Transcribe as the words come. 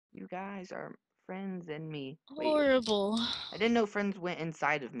guys are friends in me. Wait, Horrible. I didn't know friends went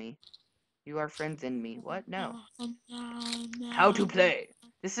inside of me. You are friends in me. What? No. How to play.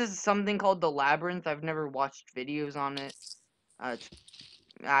 This is something called the Labrynth. I've never watched videos on it. It's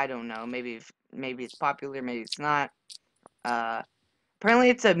I don't know. Maybe it's popular. Maybe it's not. Uh, Apparently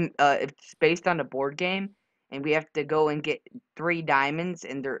it's based on a board game, and we have to go and get 3 diamonds,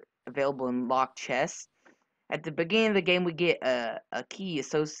 and they're available in locked chests. At the beginning of the game, we get a key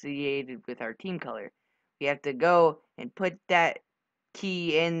associated with our team color. We have to go and put that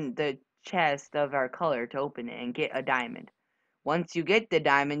key in the chest of our color to open it and get a diamond. Once you get the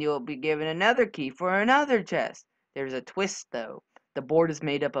diamond, you'll be given another key for another chest. There's a twist, though. The board is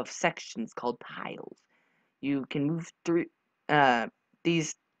made up of sections called tiles. You can move through uh,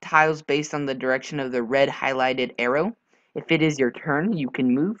 these tiles based on the direction of the red highlighted arrow. If it is your turn, you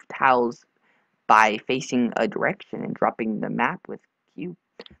can move tiles by facing a direction and dropping the map with Q.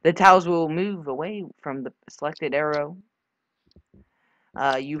 The tiles will move away from the selected arrow.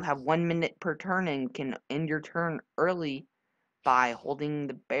 You have 1 minute per turn and can end your turn early by holding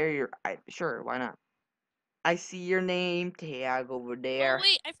the barrier. Sure, why not? I see your name tag over Oh there.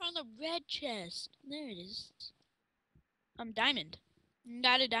 wait, I found the red chest. There it is. Diamond.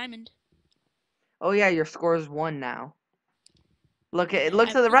 Got a diamond. Oh yeah, your score is 1 now. Yeah, Look I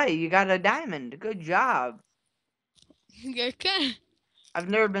to the put right. You got a diamond. Good job. okay. I've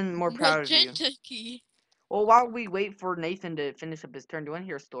never been more proud of you. Magenta key. Well, while we wait for Nathan to finish up his turn, do you want to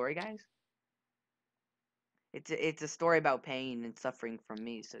hear a story, guys? It's a story about pain and suffering from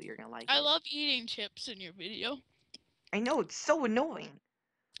me, so you're gonna like I it. love eating chips in your video. I know it's so annoying.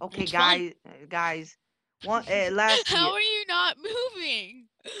 Okay, It's fun. guys, last How year. are you not moving?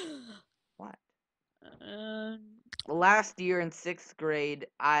 What? Um, Last year in 6th grade,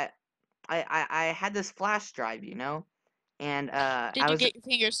 I had this flash drive, and did I you was get your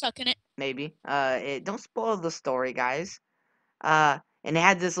finger stuck in it? maybe don't spoil the story, guys. And it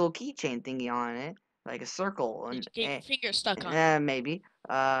had this little keychain thingy on it, like a circle, Did and you get your finger stuck on it? maybe.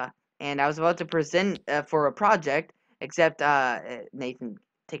 And I was about to present for a project, except Nathan,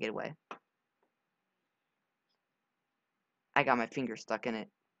 take it away. I got my finger stuck in it.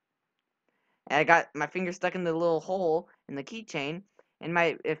 And I got my finger stuck in the little hole in the keychain, and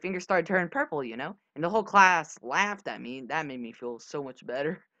my finger started turning purple, And the whole class laughed at me. That made me feel so much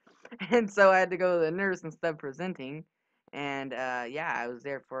better. And so I had to go to the nurse instead of presenting. And yeah, I was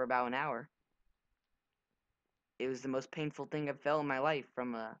there for about an hour. It was the most painful thing I've felt in my life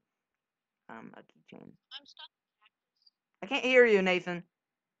from a keychain. I'm stuck. I can't hear you, Nathan.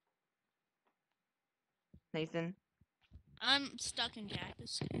 Nathan, I'm stuck in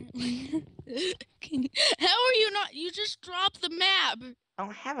cactus. How are you not? You just dropped the map. I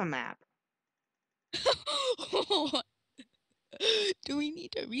don't have a map. Do we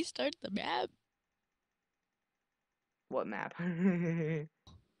need to restart the map? What map?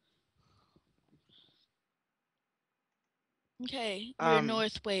 Okay, your um,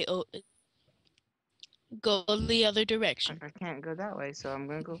 north way. Oh, go the other I, direction. I can't go that way, so I'm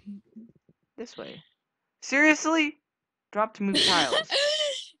gonna go this way. Seriously? Drop to move tiles.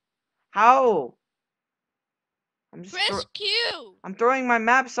 How? I'm just Press Q. I'm throwing my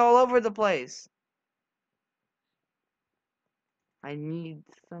maps all over the place. I need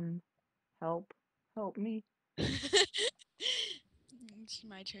some help. Help me. It's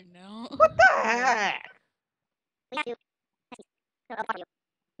my turn now. What the Well, heck?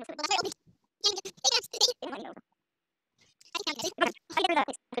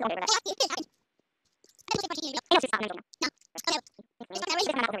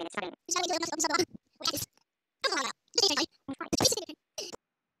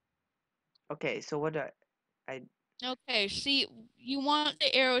 Okay, so what do I okay, see, you want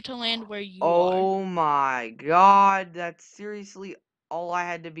the arrow to land where you are. Oh my god, that's seriously all I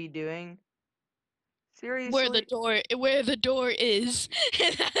had to be doing? Seriously? Where the door is.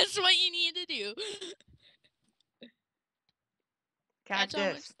 That's what you need to do. That's how much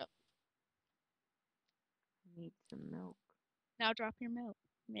Cactus. stuff. Need some milk. Now drop your milk.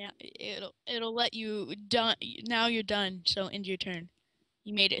 Yeah, it'll let you done. Now you're done. So end your turn.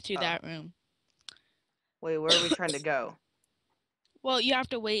 You made it through Oh. that room. Wait, where are we trying to go? Well, you have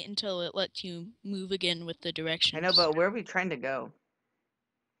to wait until it lets you move again with the I know, directions. but where are we trying to go?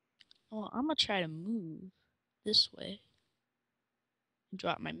 Well, I'm gonna try to move this way and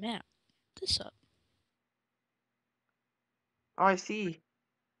drop my map. This up. Oh, I see.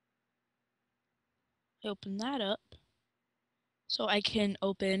 Open that up. So I can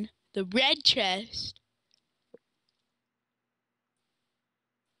open the red chest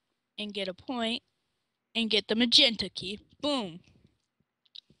and get a point and get the magenta key. Boom.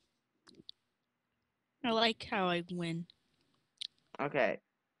 I like how I win. Okay.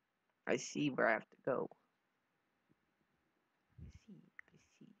 I see where I have to go. I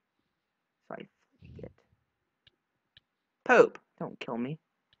see. So I flicked it. Poop! Don't kill me.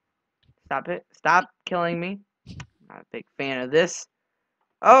 Stop it. Stop killing me. Not a big fan of this.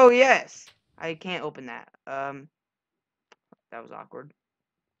 Oh, yes! I can't open that. That was awkward.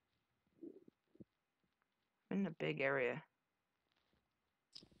 I'm in a big area.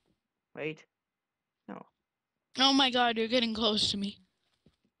 Wait. No. Oh my god, you're getting close to me.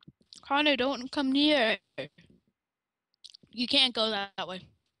 Connor, don't come near. You can't go that way.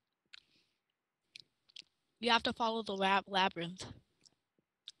 You have to follow the labyrinth.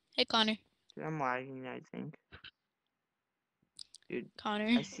 Hey, Connor. Dude, I'm lagging, I think. Dude,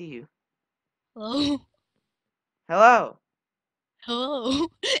 Connor. I see you. Hello? Hello! Hello?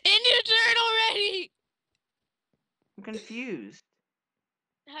 In your turn already! I'm confused.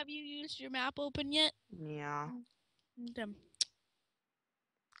 Have you used your map open yet? Yeah. Okay.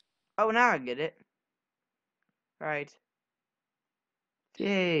 Oh, now I get it. Right.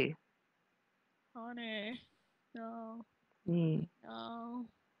 Yay. Connor. No. Me. No.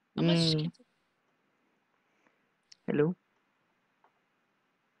 I'm gonna just cancel. Hello.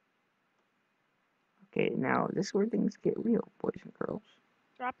 Okay, now this is where things get real, boys and girls.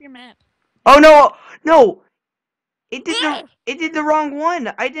 Drop your map. Oh no! No! It did the wrong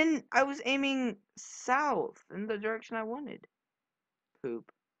one. I was aiming south in the direction I wanted.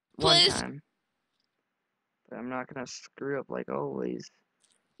 Poop. One Please. time. But I'm not gonna screw up like always.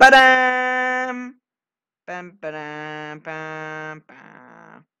 Ba-dam! Bam ba-dam bam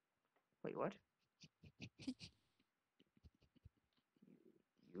bam. Wait, what?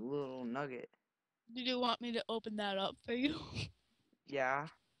 You little nugget. Did you want me to open that up for you? Yeah.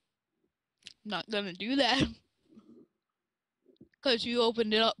 I'm not gonna do that. Because you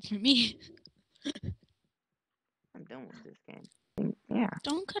opened it up for me. I'm done with this game. Yeah.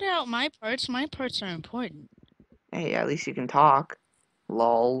 Don't cut out my parts. My parts are important. Hey, at least you can talk.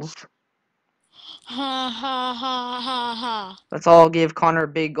 Lols. Ha ha ha ha ha. Let's all give Connor a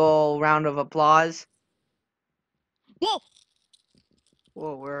big ol' round of applause. Whoa!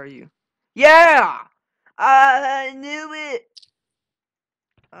 Whoa, where are you? Yeah! I knew it!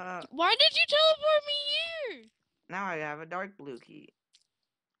 Why did you teleport me here? Now I have a dark blue key.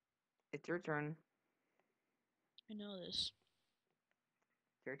 It's your turn. I know this.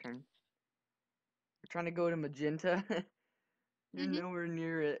 It's your turn. We're trying to go to magenta. You're nowhere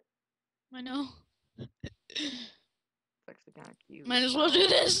near it. I know. It's actually kind of cute. Might as well do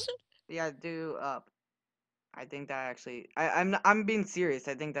this. Yeah, do up. I think that actually, I'm being serious.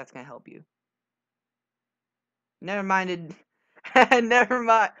 I think that's gonna help you. Never minded. Never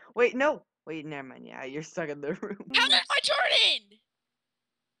mind. Wait, no. Wait, never mind. Yeah, you're stuck in the room. How did my turn end?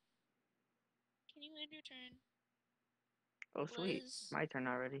 Can you end your turn? Oh, sweet. My turn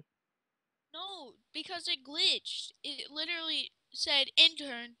already. No, because it glitched. It literally said end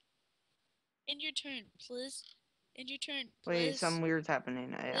turn. End your turn, please. End your turn, please. Wait, something weird's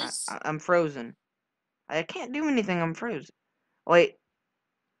happening. I'm frozen. I can't do anything. I'm frozen. Wait.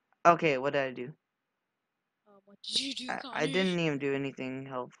 Okay, what did I do? What did you do, Connor? I didn't even do anything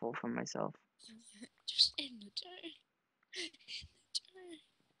helpful for myself. Just end the turn. End the turn.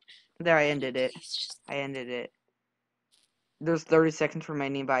 There, I ended it. I ended it. There's 30 seconds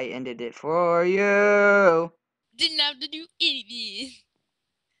remaining, but I ended it for you. Didn't have to do anything.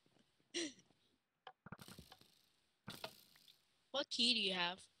 What key do you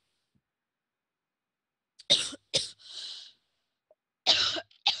have?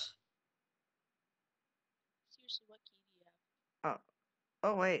 Seriously, what key do you have?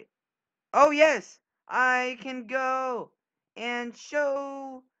 Oh wait. Oh yes, I can go and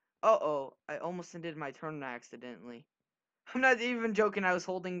show. Uh-oh, I almost ended my turn accidentally. I'm not even joking. I was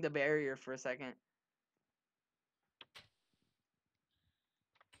holding the barrier for a second.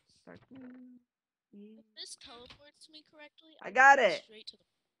 If this teleports me correctly, I got it. Straight to the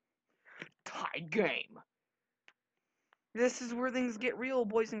Tied game. This is where things get real,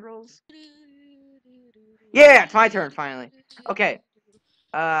 boys and girls. Yeah, it's my turn finally. Okay.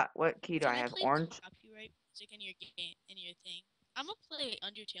 What key do I have? Orange. Copyright music in your game, in your thing. I'm gonna play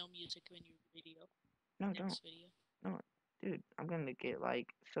Undertale music in your video. No, Next don't. video. No, dude, I'm gonna get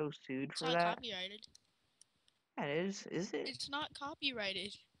like so sued for It's not that. copyrighted. That is it? It's not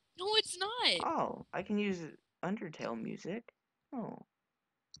copyrighted. No, it's not. Oh, I can use Undertale music. Oh,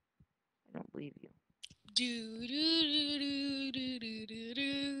 I don't believe you.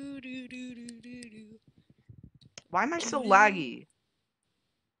 Why am I so laggy?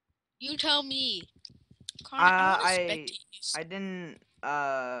 You tell me. Connor, I want to spectate you. I didn't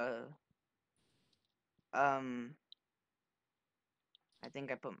I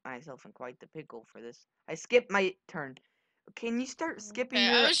think I put myself in quite the pickle for this. I skipped my turn. Can you start skipping Okay,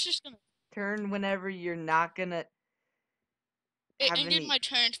 I your was just gonna. turn whenever you're not gonna It have ended any? my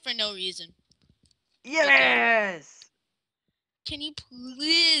turn for no reason. It did. Yes! Can you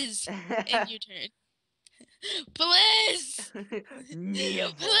please end your turn? Please!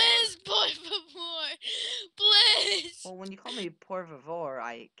 Never. Please, por favor! Please! Well, when you call me por favor,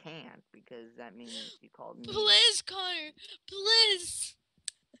 I can't because that means you called me. Please, Connor! Please!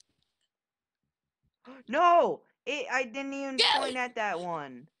 No! I didn't even Get point it! at that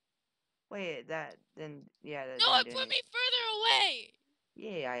one. Wait, that No, didn't it do put anything. me further away!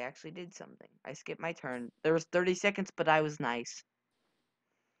 Yeah, I actually did something. I skipped my turn. There was 30 seconds, but I was nice.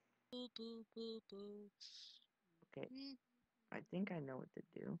 Boo, boo, boo, boo. Okay, I think I know what to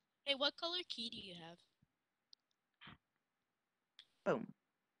do. Hey, what color key do you have? Boom.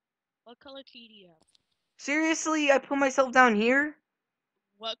 What color key do you have? Seriously, I put myself down here?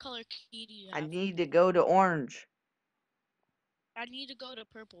 What color key do you I have? need to go to orange. I need to go to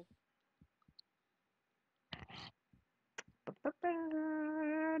purple.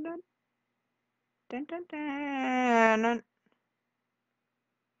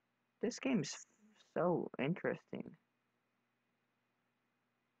 This game's so interesting.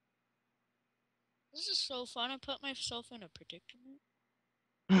 This is so fun. I put myself in a predicament.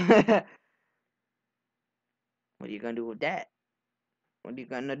 What are you gonna do with that? What are you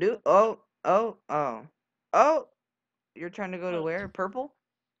gonna do? Oh, oh, oh. Oh! You're trying to go to What? where? Purple?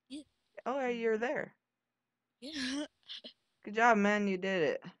 Yeah. Oh, you're there. Yeah. Good job, man. You did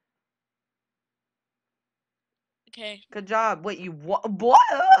it. Okay. Good job. Wait, you what?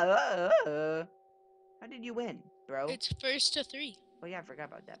 How did you win, bro? It's first to 3. Oh yeah, I forgot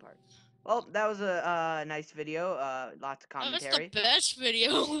about that part. Well, that was a nice video. Lots of That's the commentary. best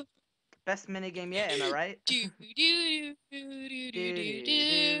video. Best minigame yet, am I right? do do do do do do do do do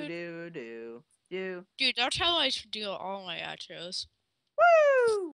do. do do do. Dude, that's how I should do all my outros. Woo!